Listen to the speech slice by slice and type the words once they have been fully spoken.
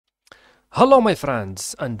Hello my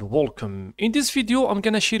friends and welcome. In this video I'm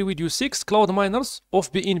gonna share with you 6 cloud miners of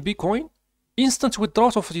BNB coin instant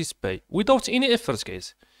withdrawal of Faucetpay without any effort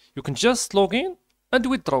guys. You can just log in and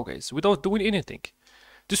withdraw guys without doing anything.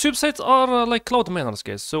 These websites are like cloud miners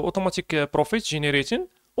guys, so automatic profit generating.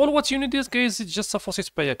 All what you need is guys is just a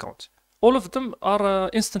Faucetpay account. All of them are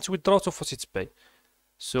instant withdrawal of Faucetpay.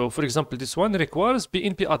 So for example this one requires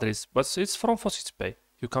BNB address but it's from Faucetpay.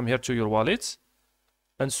 You come here to your wallet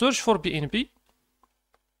and search for BNB,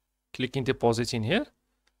 clicking deposit in here,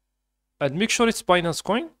 and make sure it's Binance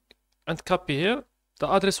coin, and copy here the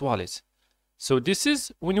address wallet. So this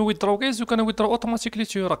is when you withdraw guys, you're gonna withdraw automatically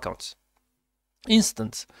to your account,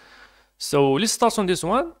 instant. So let's start on this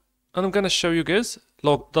one, and I'm gonna show you guys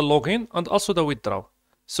the login and also the withdraw.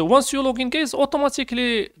 So once you log in guys,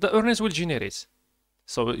 automatically the earnings will generate.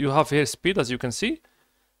 So you have here speed as you can see.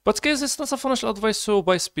 But guys, it's not a financial advice, so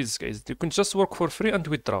buy speeds guys. You can just work for free and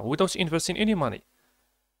withdraw without investing any money.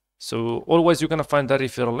 So always you're gonna find the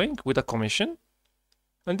referral link with a commission.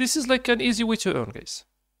 And this is like an easy way to earn guys.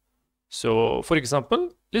 So for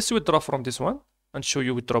example, let's withdraw from this one and show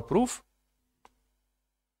you withdraw proof.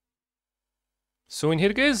 So in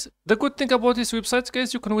here guys, the good thing about this website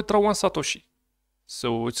guys, you can withdraw 1 Satoshi.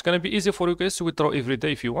 So it's gonna be easy for you guys to withdraw every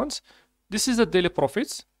day if you want. This is the daily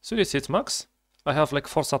profits. So let's hit max. I have like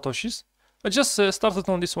 4 Satoshis. I just started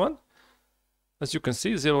on this one. As you can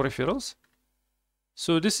see, 0 referrals.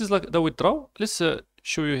 So this is like the withdrawal. Let's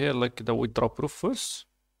show you here like the withdrawal proof first.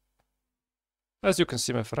 As you can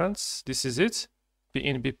see my friends, this is it.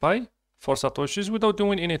 BNB Pi, 4 Satoshis without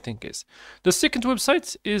doing anything guys. The second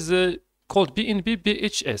website is called BNB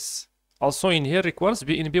BHS. Also in here requires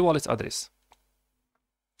BNB wallet address.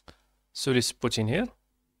 So let's put in here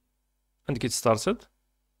and get started.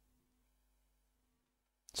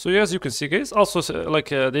 So yeah, as you can see guys, also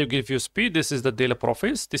they give you speed. This is the daily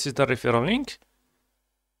profits, this is the referral link,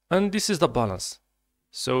 and this is the balance.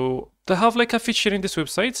 So they have like a feature in this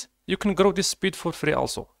website, you can grow this speed for free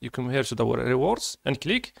also. You come here to the rewards and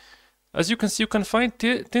click. As you can see, you can find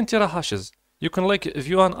 10 terahashes. You can like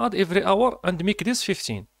view an ad every hour and make this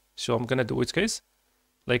 15. So I'm gonna do it guys,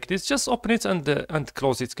 like this. Just open it and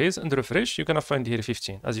close it guys and refresh. You're gonna find here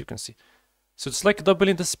 15 as you can see. So it's like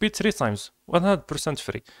doubling the speed 3 times, 100%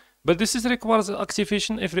 free. But this is requires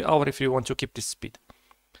activation every hour if you want to keep this speed.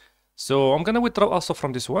 So I'm gonna withdraw also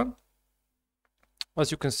from this one.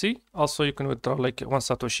 As you can see, also you can withdraw like 1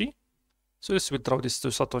 Satoshi. So let's withdraw these 2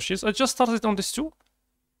 Satoshis. I just started on this 2.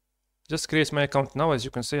 Just create my account now. As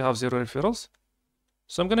you can see, I have 0 referrals.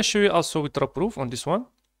 So I'm gonna show you also withdraw proof on this one.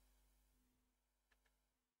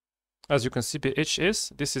 As you can see,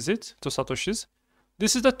 BHS, this is it, 2 Satoshis.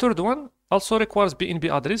 This is the third one, also requires BNB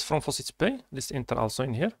address from Faucetpay. Let's enter also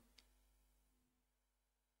in here.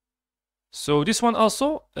 So this one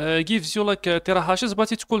also gives you like terahashes,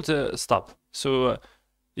 but it's called stub. So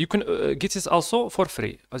you can get it also for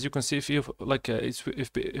free. As you can see, if you like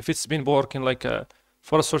if it's been working like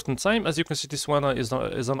for a certain time, as you can see, this one is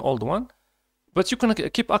an old one. But you can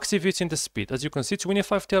keep activating the speed. As you can see,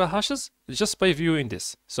 25 terahashes just by viewing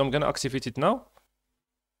this. So I'm gonna activate it now.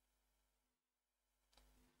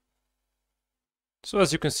 So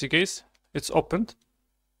as you can see guys, it's opened.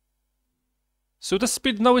 So the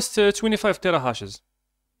speed now is 25 terahashes.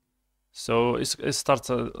 So it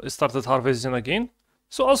started harvesting again.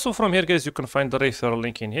 So also from here guys, you can find the referral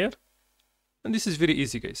link in here. And this is very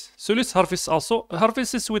easy guys. So let's harvest also.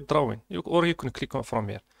 Harvest is withdrawing, or you can click on from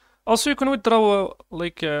here. Also you can withdraw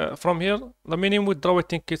from here. The minimum withdrawal I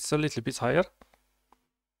think it's a little bit higher.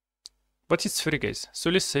 But it's free guys.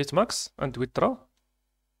 So let's hit max and withdraw.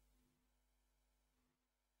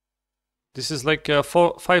 This is like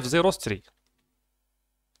 503.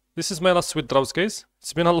 This is my last withdrawals guys.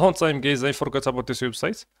 It's been a long time guys, I forgot about this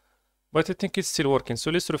website. But I think it's still working. So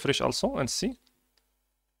let's refresh also and see.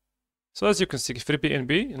 So as you can see, free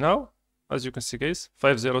BNB now. As you can see guys,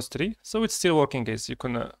 503. So it's still working guys. You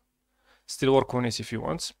can still work on it if you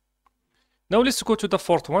want. Now let's go to the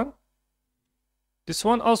fourth one. This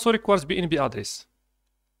one also requires BNB address.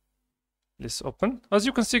 Let's open. As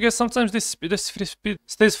you can see guys, sometimes this free speed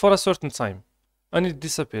stays for a certain time and it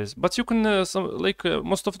disappears, but you can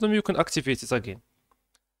most of them you can activate it again.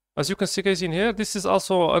 As you can see guys in here, this is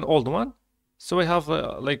also an old one. So I have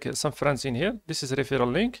some friends in here. This is a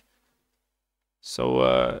referral link.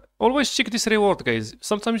 So always check this reward guys.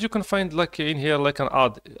 Sometimes you can find like in here like an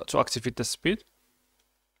ad to activate the speed,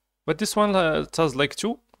 but this one it has like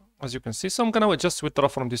 2 as you can see. So I'm gonna just withdraw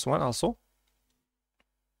from this one also.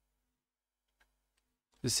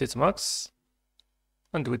 This hit max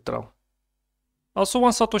and withdraw. Also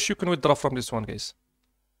 1 Satoshi you can withdraw from this one guys.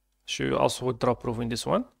 Show you also withdraw proof in this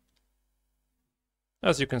one.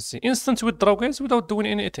 As you can see, instant withdrawal, guys, without doing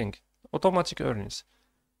anything. Automatic earnings.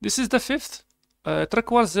 This is the fifth. It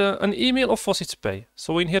requires an email of Faucetpay.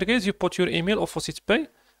 So in here, guys, you put your email of Faucetpay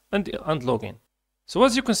and login. So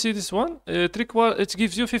as you can see, this one, it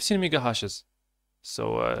gives you 15 mega hashes.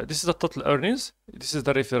 So this is the total earnings. This is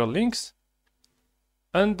the referral links.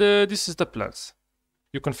 And this is the plans.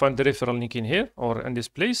 You can find the referral link in here or in this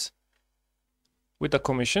place with the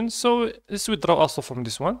commission. So let's withdraw also from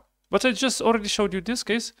this one. But I just already showed you this,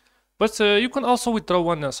 guys. But you can also withdraw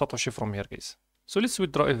one Satoshi from here, guys. So let's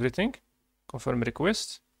withdraw everything. Confirm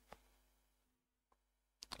request.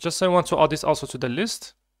 Just I want to add this also to the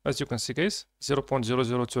list. As you can see, guys,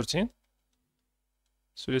 0.0013.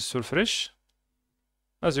 So let's refresh.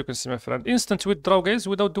 As you can see, my friend, instant withdraw, guys,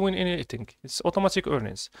 without doing anything. It's automatic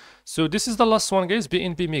earnings. So this is the last one, guys,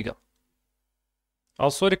 BNB Mega.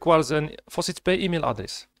 Also requires an Faucetpay email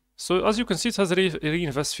address. So as you can see, it has a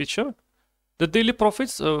reinvest feature. The daily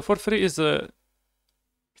profits for free is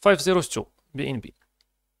 502 BNB.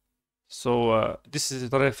 So this is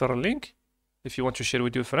the referral link if you want to share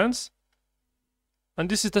with your friends. And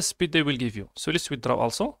this is the speed they will give you. So let's withdraw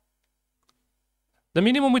also. The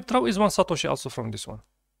minimum withdraw is 1 Satoshi also from this one.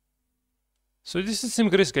 So this is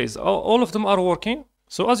SimGrace, guys. All of them are working.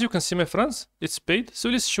 So as you can see, my friends, it's paid. So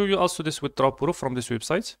let's show you also this withdrawal proof from this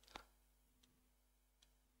website.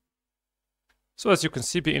 So as you can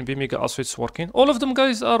see, BNB Mega also it's working. All of them,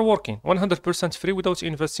 guys, are working 100% free without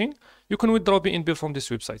investing. You can withdraw BNB from these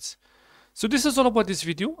websites. So this is all about this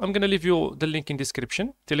video. I'm gonna leave you the link in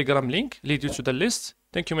description. Telegram link lead you to the list.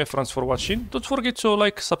 Thank you, my friends, for watching. Don't forget to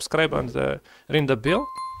like, subscribe, and ring the bell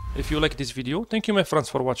if you like this video. Thank you, my friends,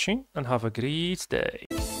 for watching, and have a great day.